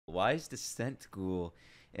Why is Descent School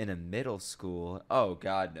in a middle school? Oh,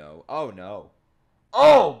 God, no. Oh, no.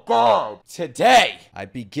 Oh, God! Today, I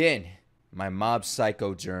begin my Mob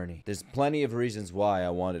Psycho journey. There's plenty of reasons why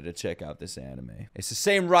I wanted to check out this anime. It's the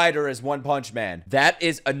same writer as One Punch Man. That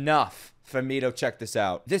is enough for me to check this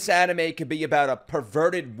out. This anime could be about a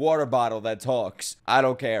perverted water bottle that talks. I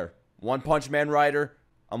don't care. One Punch Man writer,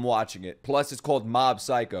 I'm watching it. Plus, it's called Mob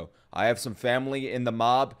Psycho. I have some family in the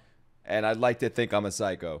mob, and I'd like to think I'm a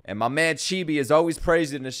psycho. And my man Chibi is always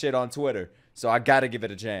praising this shit on Twitter, so I gotta give it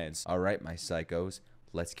a chance. All right, my psychos,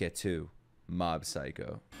 let's get to Mob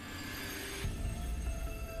Psycho.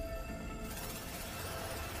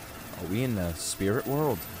 Are we in the spirit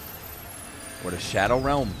world? Or the shadow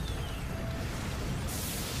realm?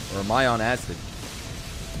 Or am I on acid?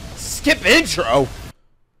 Skip intro?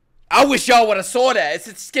 I wish y'all would have saw that. It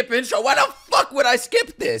said skip intro. Why the fuck would I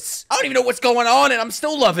skip this? I don't even know what's going on and I'm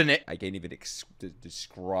still loving it. I can't even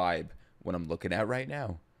describe what I'm looking at right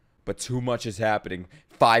now. But too much is happening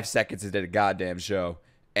 5 seconds into the goddamn show.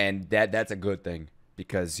 And that's a good thing.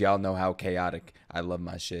 Because y'all know how chaotic I love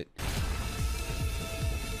my shit.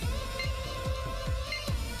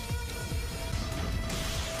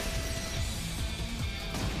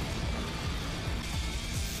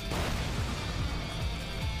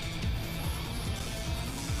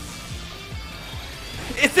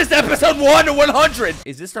 Is this episode 1 to 100?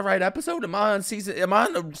 Is this the right episode? Am I on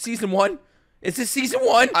season 1? Is this season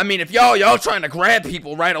 1? I mean, if y'all trying to grab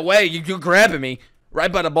people right away, you're grabbing me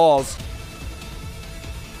right by the balls.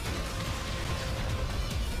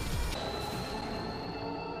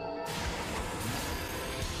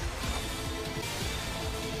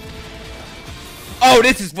 Oh,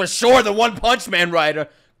 this is for sure the One Punch Man writer.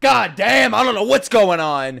 God damn, I don't know what's going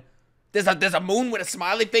on. There's a moon with a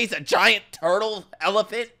smiley face, a giant turtle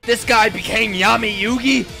elephant. This guy became Yami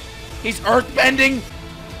Yugi. He's earthbending.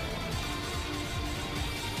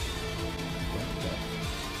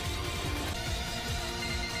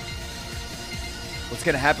 What's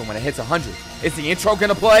gonna happen when it hits 100? Is the intro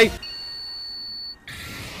gonna play?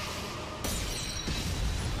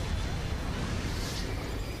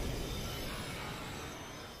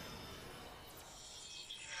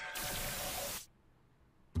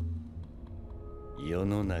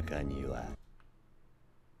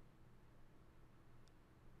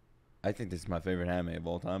 I think this is my favorite anime of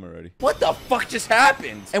all time already. What the fuck just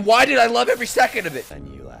happened? And why did I love every second of it?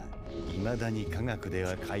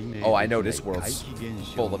 Oh, I know this world's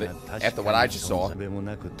full of it. After what I just saw.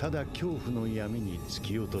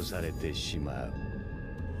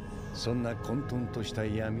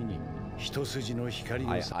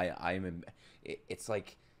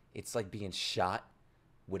 It's like being shot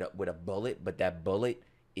with a bullet, but that bullet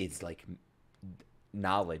is like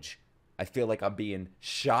knowledge. I feel like I'm being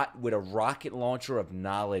shot with a rocket launcher of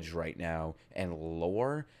knowledge right now, and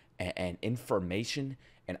lore and information,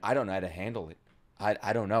 and I don't know how to handle it.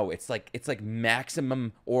 I don't know. It's like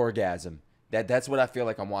maximum orgasm. That's what I feel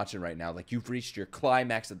like I'm watching right now. Like you've reached your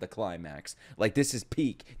climax of the climax. Like this is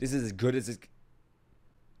peak. This is as good as it.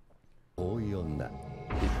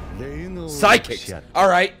 Psychics. All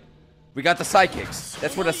right. We got the psychics.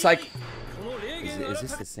 That's what a psych. Is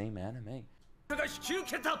this the same anime?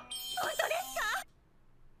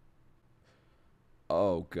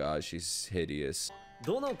 Oh gosh, she's hideous.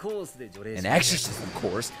 An exorcism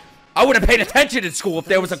course? I would have paid attention in school if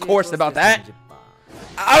there was a course about that.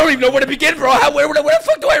 I don't even know where to begin, bro. Where the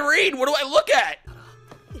fuck do I read? What do I look at?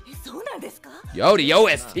 Yo, the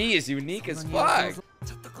OST is unique as fuck.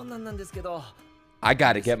 I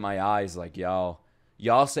gotta get my eyes like y'all.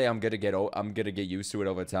 Y'all say I'm gonna get used to it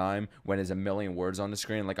over time when there's a million words on the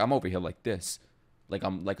screen. Like I'm over here like this. Like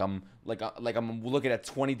I'm looking at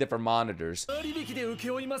 20 different monitors.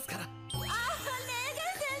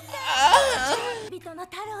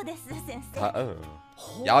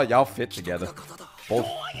 Y'all fit together. Both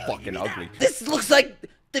fucking ugly. This looks like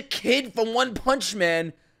the kid from One Punch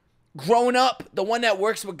Man growing up. The one that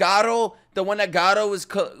works with Garo. The one that Garo was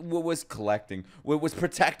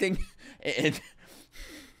protecting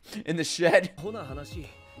in the shed.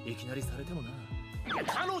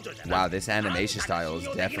 Wow, this animation style is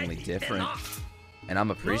definitely different, and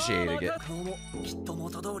I'm appreciating it.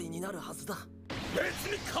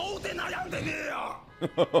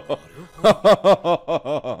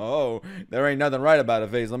 There ain't nothing right about a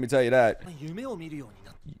face, let me tell you that.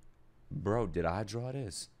 Bro, did I draw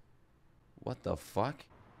this? What the fuck?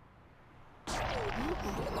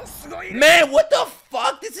 Man, what the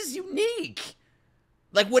fuck? This is unique.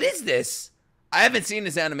 Like, what is this? I haven't seen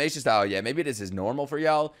this animation style yet. Maybe this is normal for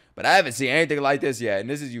y'all, but I haven't seen anything like this yet, and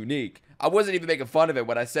this is unique. I wasn't even making fun of it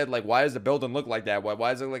when I said, like, why does the building look like that? Why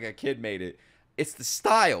does it look like a kid made it? It's the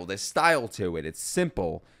style. There's style to it. It's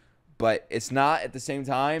simple, but it's not at the same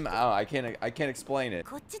time. I can't explain it.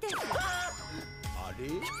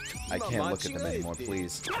 I can't look at them anymore,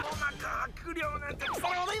 please.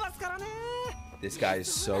 This guy is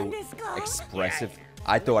so expressive.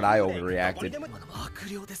 I thought I overreacted.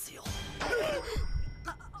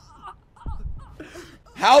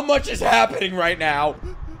 How much is happening right now?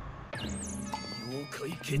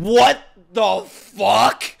 What the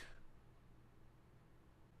fuck?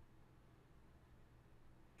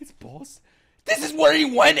 His boss? This is where he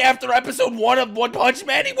went after episode 1 of One Punch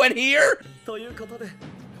Man? He went here?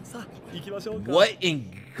 What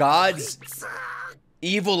in God's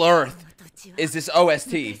evil earth is this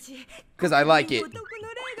OST? Because I like it.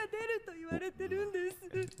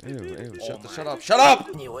 Ew, shut up, shut up!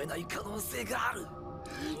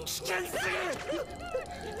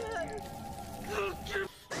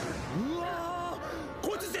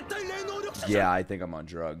 Yeah, I think I'm on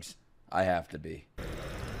drugs. I have to be.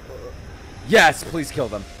 Yes, please kill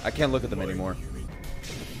them. I can't look at them anymore.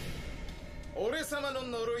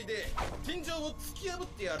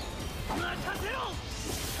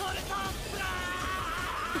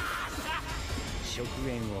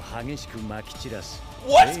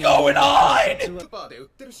 What's going on?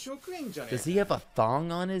 Does he have a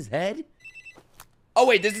thong on his head? Oh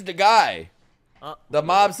wait, this is the guy. The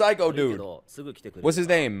Mob Psycho dude. What's his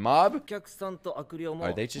name? Mob?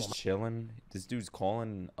 Are they just chilling? This dude's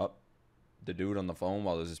calling up the dude on the phone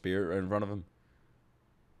while there's a spirit right in front of him.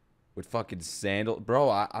 With fucking sandals. Bro,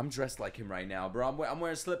 I'm dressed like him right now, bro. I'm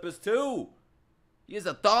wearing slippers too. He has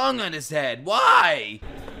a thong on his head. Why?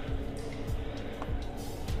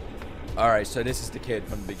 Alright, so this is the kid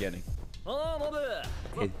from the beginning.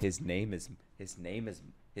 His name is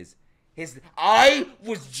I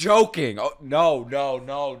was joking. Oh no.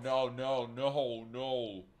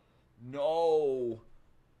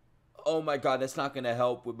 Oh my god, that's not gonna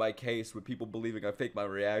help with my case with people believing I fake my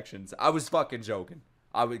reactions. I was fucking joking.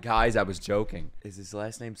 Guys, I was joking. Is his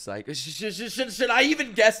last name Psycho? Should I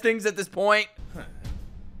even guess things at this point?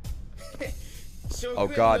 Oh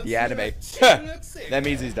god, the anime. That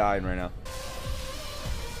means he's dying right now.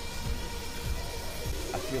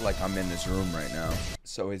 I feel like I'm in this room right now.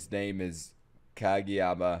 So his name is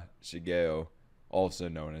Kageyama Shigeo, also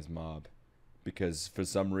known as Mob. Because for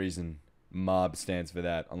some reason, Mob stands for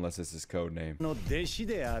that, unless it's his code name. His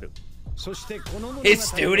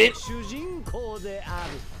student?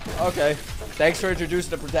 Okay. Thanks for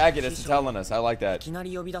introducing the protagonist and telling us. I like that. I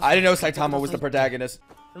didn't know Saitama was the protagonist.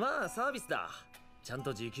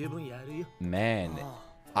 Man,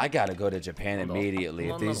 I gotta go to Japan immediately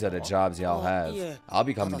if these are the jobs y'all have. I'll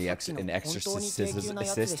become an exorcist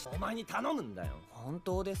assist.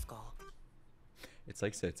 It's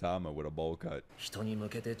like Saitama with a bowl cut.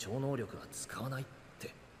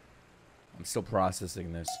 I'm still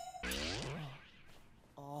processing this.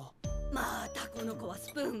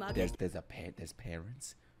 There's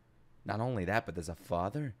parents. Not only that, but there's a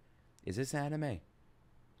father. Is this anime?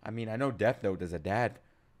 I mean, I know Death Note there's a dad,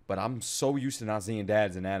 but I'm so used to not seeing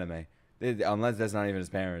dads in anime. Unless that's not even his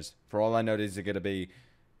parents. For all I know, these are gonna be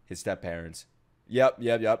his step parents. Yep.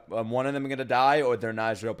 One of them gonna die, or they're not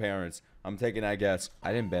his real parents. I'm taking that guess.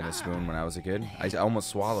 I didn't bend a spoon when I was a kid. I almost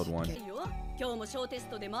swallowed one.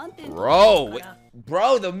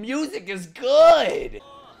 Bro, the music is good.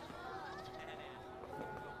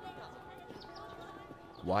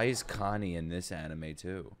 Why is Connie in this anime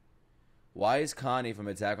too? Why is Connie from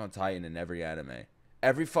Attack on Titan in every anime?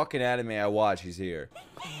 Every fucking anime I watch, he's here.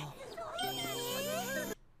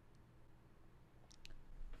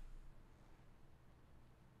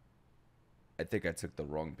 I think I took the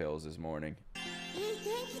wrong pills this morning.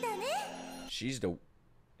 She's the...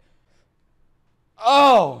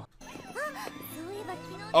 Oh!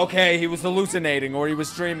 Okay, he was hallucinating or he was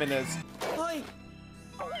streaming this.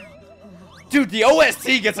 Dude, the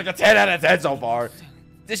OST gets like a 10 out of 10 so far.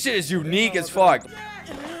 This shit is unique as fuck.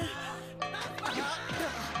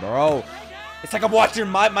 Bro, it's like I'm watching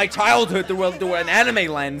my childhood through an anime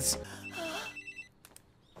lens.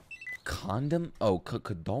 Condom? Oh,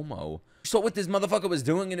 Kodomo. So what this motherfucker was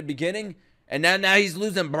doing in the beginning? And now he's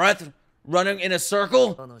losing breath, running in a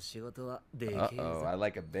circle? Uh-oh, I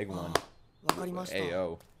like a big one.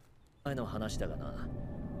 Ayo.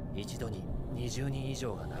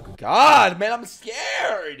 God, man, I'm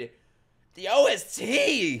scared. The OST.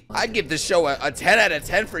 I give the show a 10 out of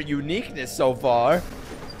 10 for uniqueness so far.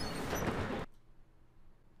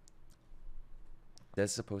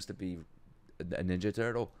 That's supposed to be a Ninja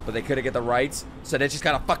Turtle, but they couldn't get the rights, so they just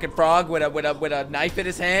got a fucking frog with a knife in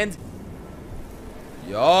his hand.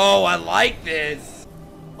 Yo, I like this.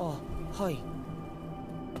 Ah, hi.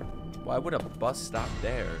 Why would a bus stop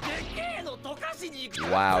there?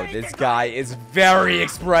 Wow, this guy is very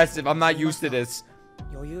expressive. I'm not used to this.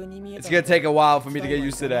 It's gonna take a while for me to get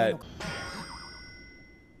used to that.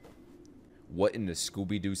 What in the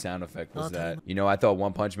Scooby-Doo sound effect was that? You know, I thought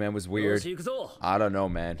One Punch Man was weird. I don't know,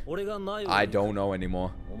 man. I don't know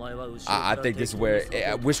anymore. I think this is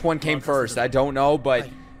where... which one came first? I don't know, but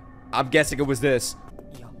I'm guessing it was this.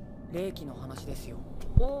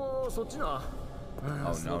 Oh,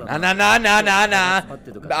 no. Nah.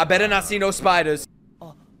 I better not see no spiders.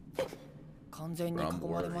 I'm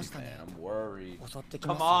worried, man. I'm worried.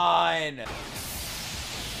 Come on!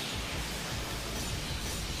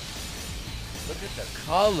 Look at the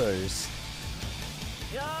colors.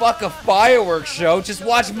 Fuck a fireworks show. Just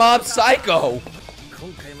watch Mob Psycho.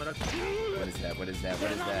 What is that? What is that?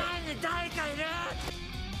 What is that?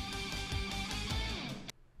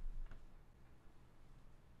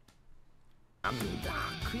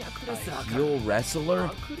 Heel wrestler?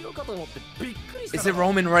 Is it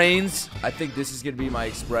Roman Reigns? I think this is gonna be my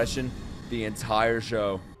expression the entire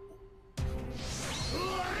show.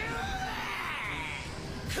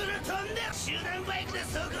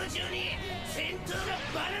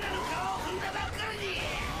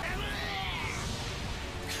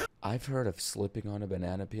 I've heard of slipping on a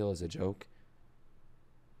banana peel as a joke.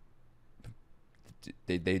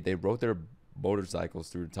 They rode their motorcycles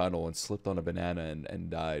through a tunnel and slipped on a banana and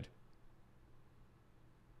died.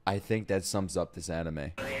 I think that sums up this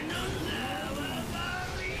anime. I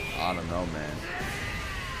don't know, man.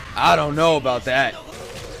 I don't know about that.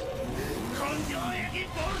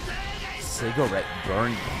 Cigarette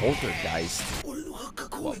burn poltergeist.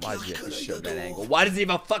 Why does he have to show that angle? Why does he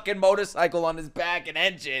have a fucking motorcycle on his back and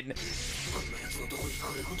engine?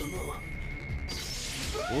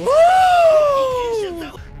 Woo!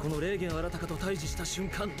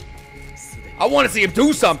 I want to see him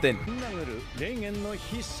do something.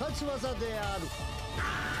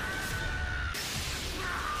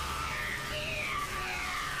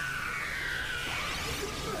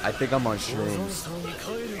 I think I'm on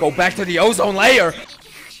shrooms. Go back to the ozone layer.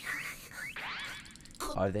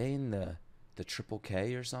 Are they in the triple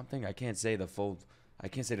K or something? I can't say the full. I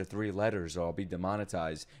can't say the 3 letters or I'll be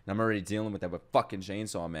demonetized. And I'm already dealing with that with fucking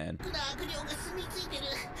Chainsaw Man.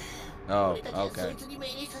 Oh, okay.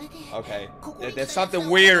 Okay. There's something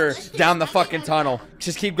weirder down the fucking tunnel.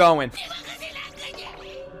 Just keep going.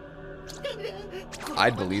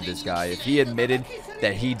 I'd believe this guy. If he admitted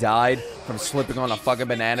that he died from slipping on a fucking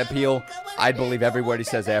banana peel, I'd believe every word he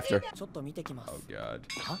says after. Oh, God.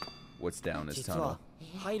 What's down this tunnel?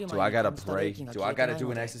 Do I gotta pray? Do I gotta do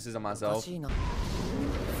an exorcism myself?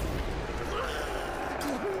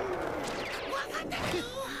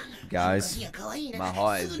 Guys, my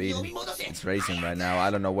heart is beating. It's racing right now. I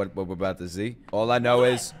don't know what we're about to see. All I know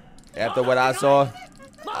is, after what I saw,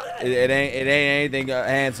 it ain't anything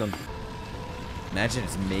handsome. Imagine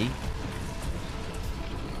it's me.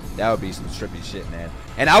 That would be some trippy shit, man.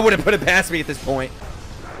 And I wouldn't put it past me at this point.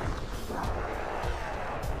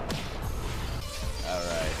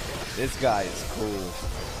 Alright. This guy is cool.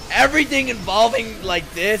 Everything involving like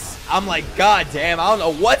this, I'm like, god damn, I don't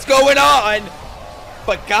know what's going on.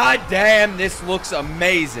 But goddamn, this looks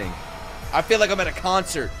amazing. I feel like I'm at a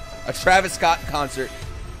concert, a Travis Scott concert,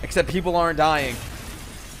 except people aren't dying.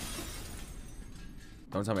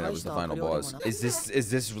 Don't tell me that was the final boss. Is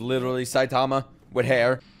this literally Saitama with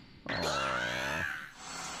hair?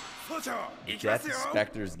 Death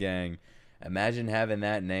Spectre's gang. Imagine having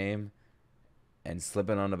that name and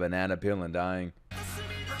slipping on a banana peel and dying.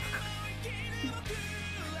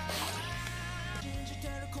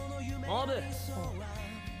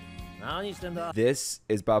 This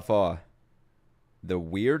is by far the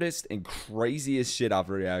weirdest and craziest shit I've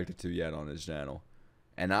reacted to yet on this channel.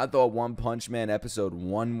 And I thought One Punch Man episode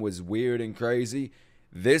 1 was weird and crazy.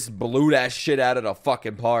 This blew that shit out of the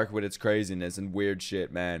fucking park with its craziness and weird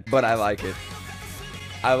shit, man. But I like it.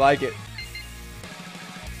 I like it.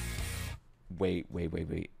 Wait.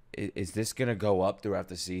 Is this gonna go up throughout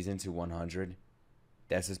the season to 100?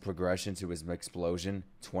 That's his progression to his explosion,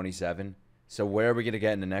 27. So where are we gonna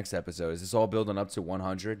get in the next episode? Is this all building up to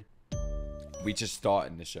 100? We just start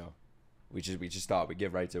in the show. We just start. We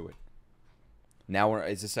get right to it. Now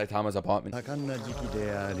is this Saitama's apartment?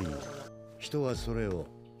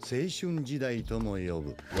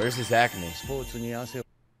 Where's his acne?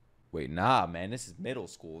 Wait, nah, man, this is middle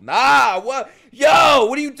school. Nah, what? Yo,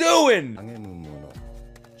 what are you doing?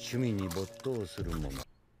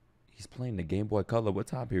 He's playing the Game Boy Color. What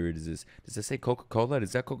time period is this? Does it say Coca-Cola?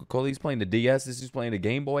 Is that Coca-Cola? He's playing the DS. This is playing the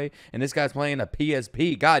Game Boy. And this guy's playing a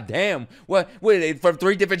PSP. God damn. What from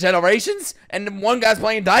 3 different generations? And then one guy's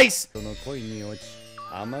playing dice.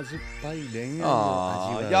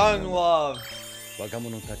 Aw, young love.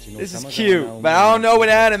 This is cute, but I don't know with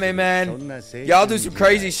anime, man. Y'all do some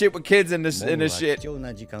crazy shit with kids in this shit.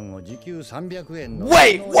 Wait!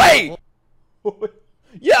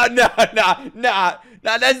 Yeah, nah,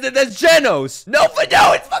 that's Genos. No,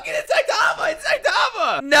 it's fucking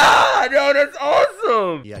Insectama. Nah, no, that's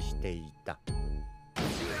awesome.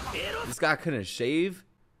 This guy couldn't shave?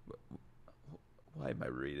 Why am I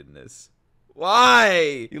reading this?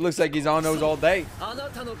 Why? He looks like he's on those all day.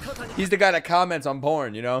 He's the guy that comments on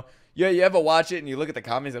porn, you know? Yeah, you ever watch it and you look at the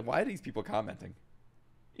comments and why are these people commenting?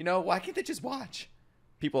 You know, why can't they just watch?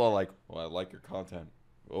 People are like, well, I like your content.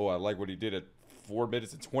 Oh, I like what he did at 4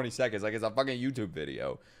 minutes and 20 seconds. Like it's a fucking YouTube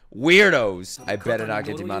video. Weirdos. I better not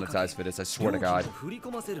get demonetized for this. I swear to God.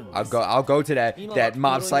 I'll go to that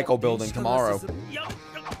Mob Psycho building tomorrow.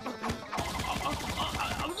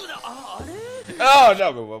 Oh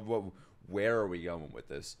no! Where are we going with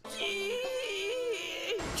this?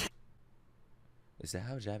 Is that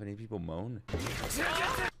how Japanese people moan?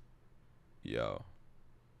 Yo.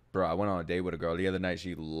 Bro, I went on a date with a girl the other night.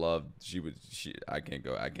 I can't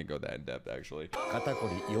go that in depth actually.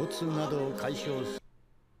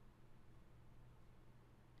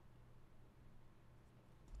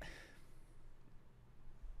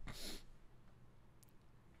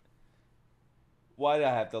 Why do I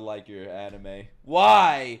have to like your anime?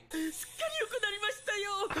 Why?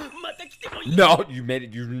 No, you made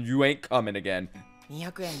it. You ain't coming again.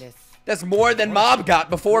 That's more than Mob got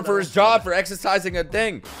before for his job for exercising a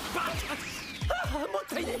thing.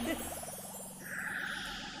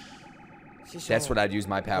 That's what I'd use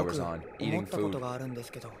my powers on. Eating food.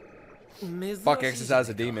 Fuck exercise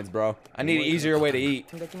the demons, bro. I need an easier way to eat.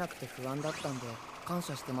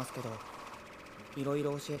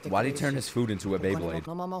 Why'd he turn his food into a Beyblade?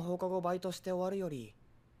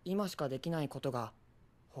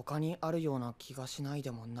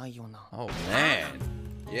 Oh man.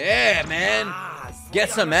 Yeah, man. Get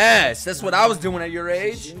some ass. That's what I was doing at your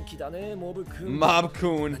age.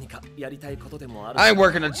 Mob-kun. I ain't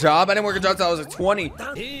working a job. I didn't work a job until I was like 20.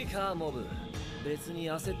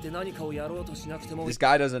 This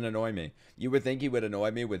guy doesn't annoy me. You would think he would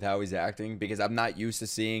annoy me with how he's acting because I'm not used to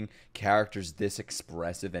seeing characters this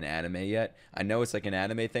expressive in anime yet. I know it's like an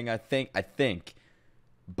anime thing, I think,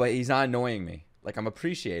 but he's not annoying me. Like, I'm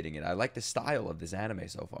appreciating it. I like the style of this anime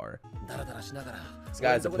so far. This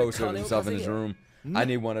guy has a poster of himself in his room. I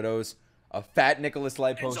need one of those. A fat Nicholas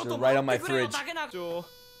Light poster right on my fridge.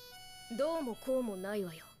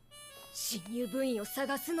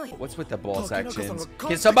 What's with the ball sack chins?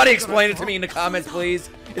 Can somebody explain it to me in the comments, please?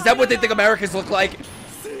 Is that what they think Americans look like?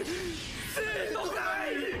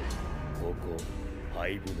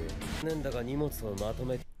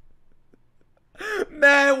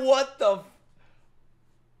 Man, what the f—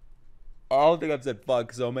 I don't think I've said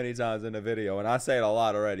fuck so many times in the video, and I say it a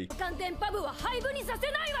lot already.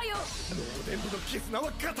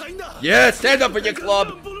 Yeah, stand up for your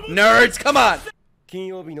club, nerds, come on!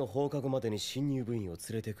 I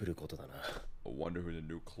wonder who the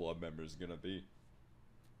new club member is gonna be.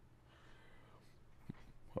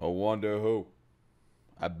 I wonder who.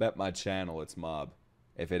 I bet my channel it's Mob.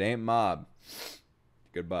 If it ain't Mob,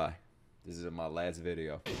 goodbye. This is my last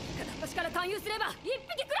video.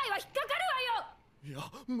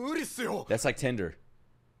 That's like Tinder.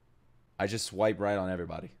 I just swipe right on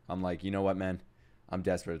everybody. I'm like, you know what, man? I'm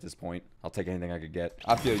desperate at this point. I'll take anything I could get.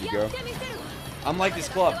 I feel you, girl. I'm like this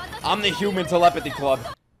club. I'm the human telepathy club.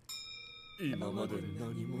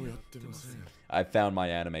 I found my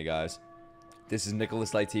anime, guys. This is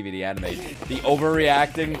Nicholas Light TV, the anime. The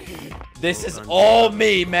overreacting. This is all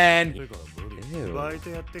me, man. Ew.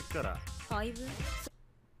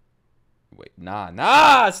 Wait,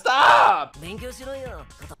 nah, stop!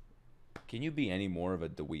 Can you be any more of a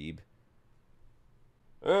dweeb?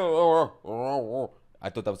 I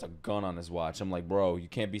thought that was a gun on his watch. I'm like, bro, you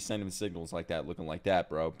can't be sending signals like that, looking like that,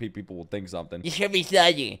 bro. People will think something. You should be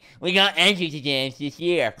studying. We got entrance exams this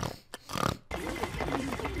year.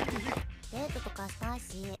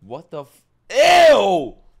 What the f—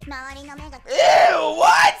 Ew! Ew,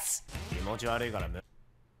 what?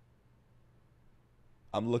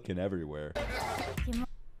 I'm looking everywhere.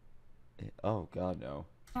 Oh god, no.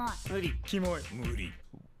 Oh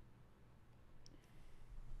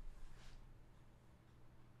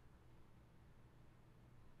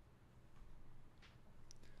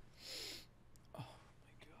my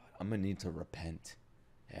god. I'm gonna need to repent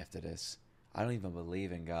After this, I don't even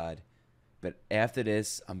believe in God. But after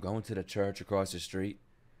this, I'm going to the church across the street.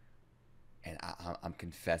 And I'm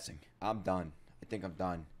confessing. I'm done. I think I'm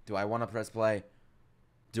done. Do I want to press play?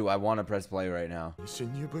 Do I want to press play right now?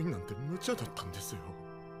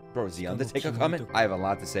 Bro, is the Undertaker coming? I have a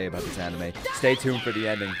lot to say about this anime. Stay tuned for the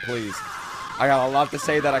ending, please. I got a lot to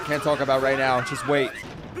say that I can't talk about right now. Just wait.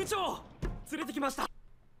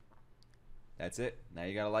 That's it. Now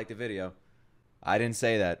you gotta like the video. I didn't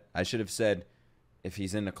say that. I should have said, if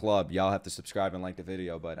he's in the club, y'all have to subscribe and like the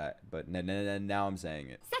video. But now I'm saying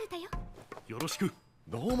it.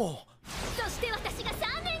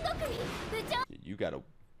 You gotta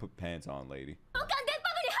put pants on, lady.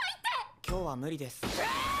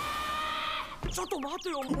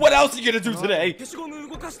 What else are you gonna do today?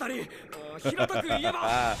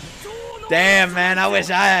 Damn, man, I wish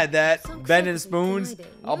I had that. Bending spoons.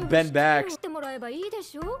 I'll bend back.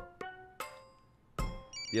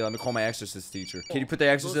 Yeah, let me call my exorcist teacher. Can you put the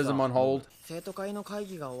exorcism on hold?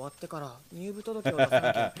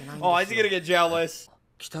 Oh, is he gonna get jealous?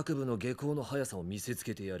 I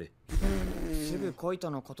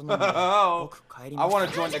want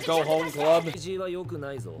to join the Go Home Club.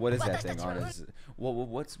 What is that thing on his...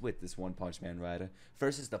 What's with this One Punch Man rider?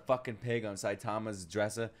 First is the fucking pig on Saitama's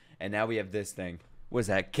dresser, and now we have this thing. What is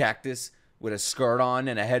that, cactus with a skirt on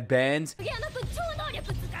and a headband?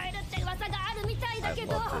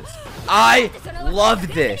 I love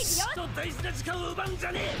this.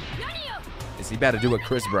 Is he about to do a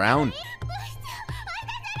Chris Brown?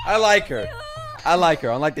 I like her. I like her,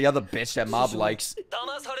 unlike the other bitch that Mob likes.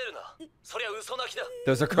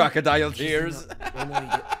 Those are crocodile tears.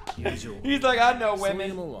 He's like, I know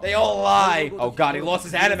women. They all lie. Oh god, he lost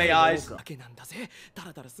his anime eyes.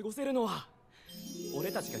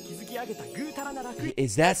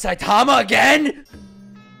 Is that Saitama again?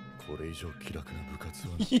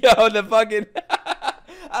 Yo, the fucking...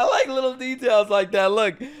 I like little details like that.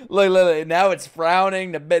 Look. Now it's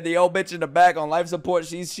frowning. The old bitch in the back on life support.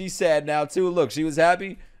 She's sad now too. Look, she was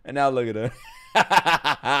happy, and now look at her.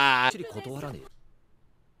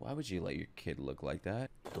 Why would you let your kid look like that?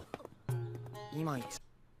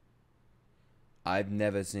 I've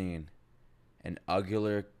never seen an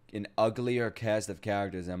uglier cast of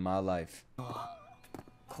characters in my life. I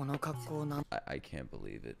can't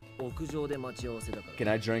believe it. Can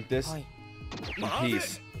I drink this? In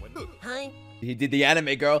peace. Hi. He did the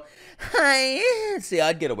anime girl. Hi. See,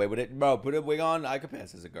 I'd get away with it. Bro, put a wig on. I could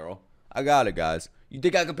pass as a girl. I got it, guys. You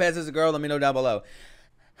think I could pass as a girl? Let me know down below.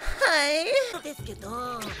 Hi.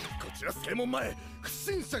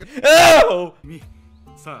 Oh!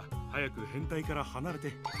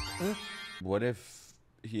 What if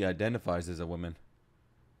he identifies as a woman?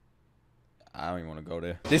 I don't even want to go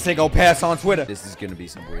there. This ain't gonna pass on Twitter. This is gonna be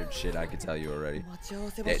some weird shit, I can tell you already.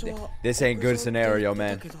 This ain't good scenario,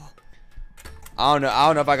 man. I don't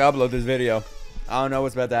know if I can upload this video. I don't know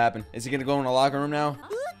what's about to happen. Is he gonna go in the locker room now?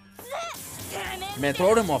 Man,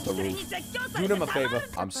 throw them off the roof. Do them a favor.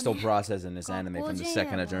 I'm still processing this anime from the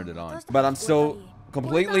second I turned it on. But I'm still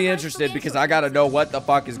completely interested because I gotta know what the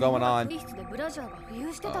fuck is going on.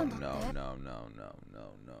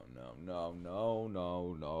 Oh,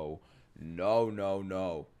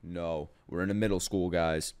 no. We're in a middle school,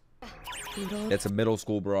 guys. It's a middle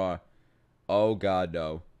school bra. Oh, God,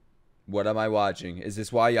 no. What am I watching? Is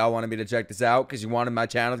this why y'all wanted me to check this out? Because you wanted my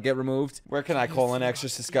channel to get removed? Where can I call an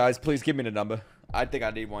exorcist, guys? Please give me the number. I think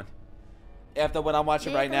I need one. After what I'm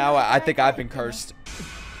watching right now, I think I've been cursed.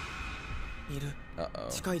 Uh-oh.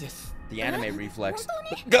 The anime reflex.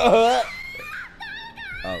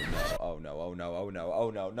 Oh no. No.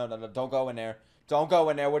 Don't go in there. Don't go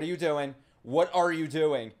in there. What are you doing? What are you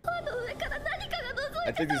doing?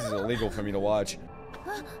 I think this is illegal for me to watch.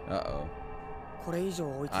 Uh-oh. I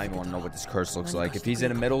want to know what this curse looks like. If he's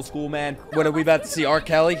in a middle school, man. What are we about to see? R.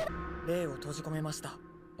 Kelly? Oh,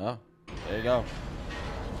 there you go.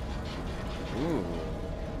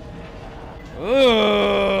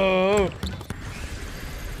 Ooh.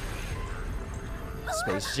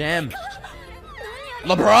 Space Jam.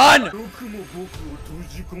 LeBron!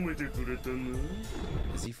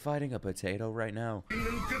 Is he fighting a potato right now?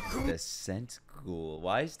 The Scent Ghoul.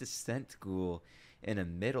 Why is the Scent Ghoul in a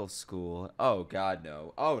middle school? Oh, God,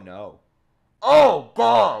 no. Oh, no. Oh,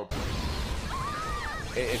 God!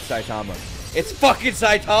 It's Saitama. It's fucking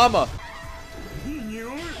Saitama!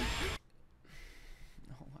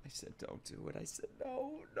 No, I said don't do it. I said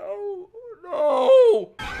no.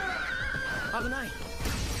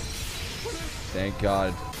 Thank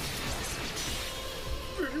God.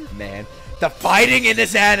 Man, the fighting in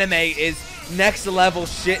this anime is next level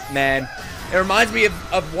shit, man. It reminds me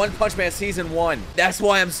of One Punch Man Season 1. That's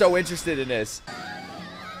why I'm so interested in this.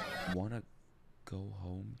 Wanna go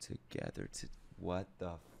home together to... What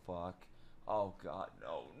the fuck? Oh god,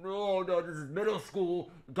 no. No, no, this is middle school.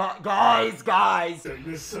 Guys!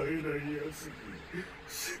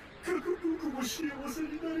 僕も幸せ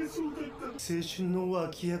になれそうだった。青春の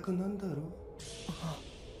脇役なんだろ。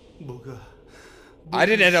僕が I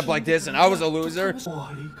didn't end up like this and I was a loser.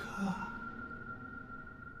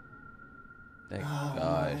 Thank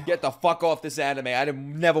God. Get the fuck off this anime. I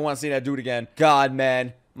never want to see that dude again. God,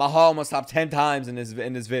 man. My heart almost stopped 10 times in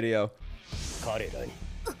this video. Are these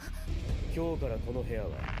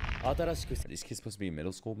kids supposed to be in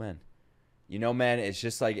middle school, man? You know, man, it's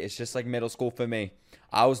just like middle school for me.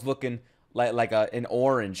 I was looking like an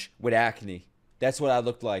orange with acne. That's what I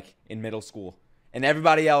looked like in middle school. And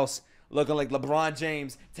everybody else looking like LeBron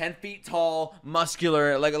James, 10 feet tall,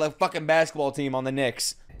 muscular, like a fucking basketball team on the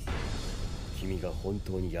Knicks. I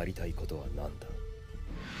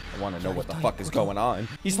want to know what the fuck is going on.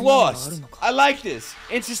 He's lost. I like this.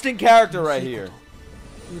 Interesting character right here.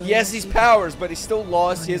 He has these powers, but he's still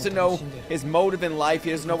lost. He doesn't know his motive in life.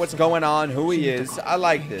 He doesn't know what's going on, who he is. I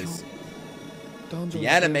like this. The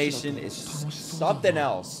animation is something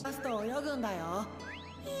else. I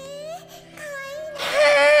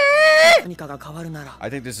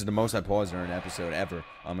think this is the most I paused during an episode ever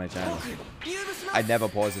on my channel. I never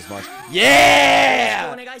paused this much.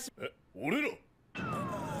 Yeah!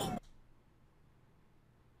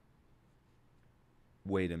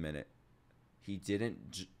 Wait a minute. He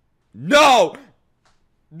didn't... No!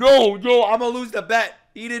 No, no, I'm gonna lose the bet.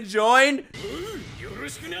 He didn't join?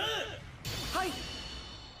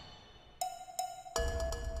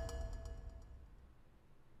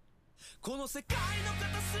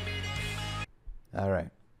 Alright.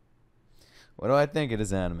 What do I think of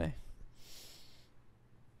this anime?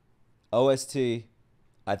 OST,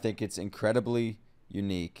 I think it's incredibly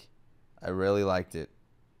unique. I really liked it.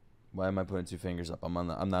 Why am I putting two fingers up? I'm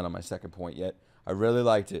not on my second point yet. I really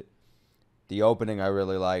liked it. The opening I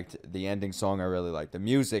really liked. The ending song I really liked. The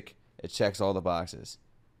music, it checks all the boxes.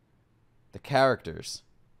 The characters,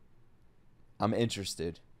 I'm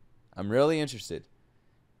interested. I'm really interested.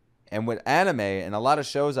 And with anime and a lot of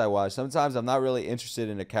shows I watch, sometimes I'm not really interested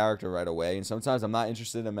in a character right away, and sometimes I'm not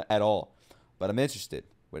interested in them at all. But I'm interested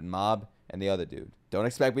with Mob and the other dude. Don't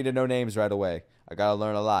expect me to know names right away. I gotta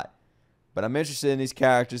learn a lot. But I'm interested in these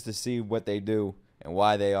characters to see what they do and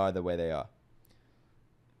why they are the way they are.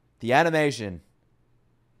 The animation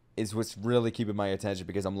is what's really keeping my attention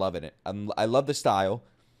because I'm loving it. I love the style,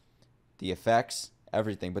 the effects,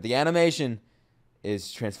 everything. But the animation is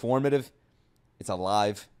transformative. It's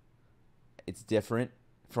alive. It's different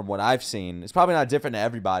from what I've seen. It's probably not different to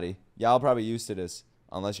everybody. Y'all probably used to this,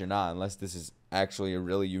 unless you're not, unless this is actually a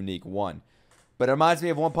really unique one. But it reminds me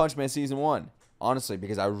of One Punch Man Season 1, honestly,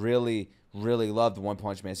 because I really loved One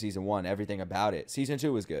Punch Man Season 1, everything about it. Season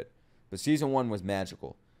 2 was good, but Season 1 was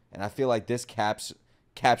magical. And I feel like this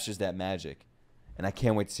captures that magic. And I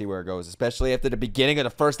can't wait to see where it goes, especially after the beginning of the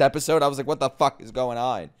first episode. I was like, what the fuck is going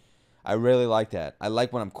on? I really like that. I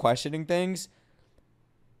like when I'm questioning things,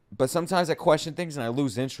 but sometimes I question things and I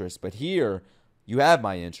lose interest. But here, you have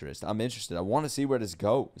my interest. I'm interested. I want to see where this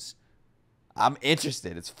goes. I'm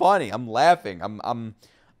interested. It's funny. I'm laughing. I'm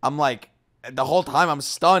like, the whole time I'm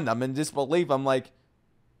stunned. I'm in disbelief. I'm like,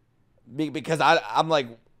 because I'm like,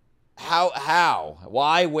 how,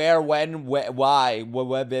 why, where, when, why,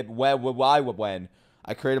 when.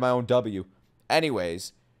 I created my own W.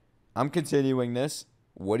 Anyways, I'm continuing this.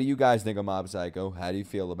 What do you guys think of Mob Psycho? How do you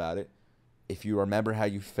feel about it? If you remember how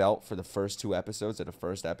you felt for the first 2 episodes of the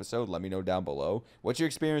first episode, let me know down below. What's your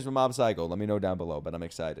experience with Mob Psycho? Let me know down below, but I'm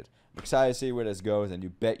excited. I'm excited to see where this goes, and you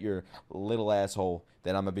bet your little asshole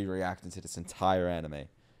that I'm going to be reacting to this entire anime.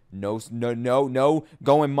 No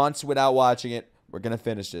going months without watching it. We're going to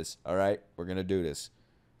finish this, all right? We're going to do this.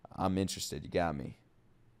 I'm interested. You got me.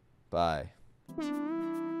 Bye.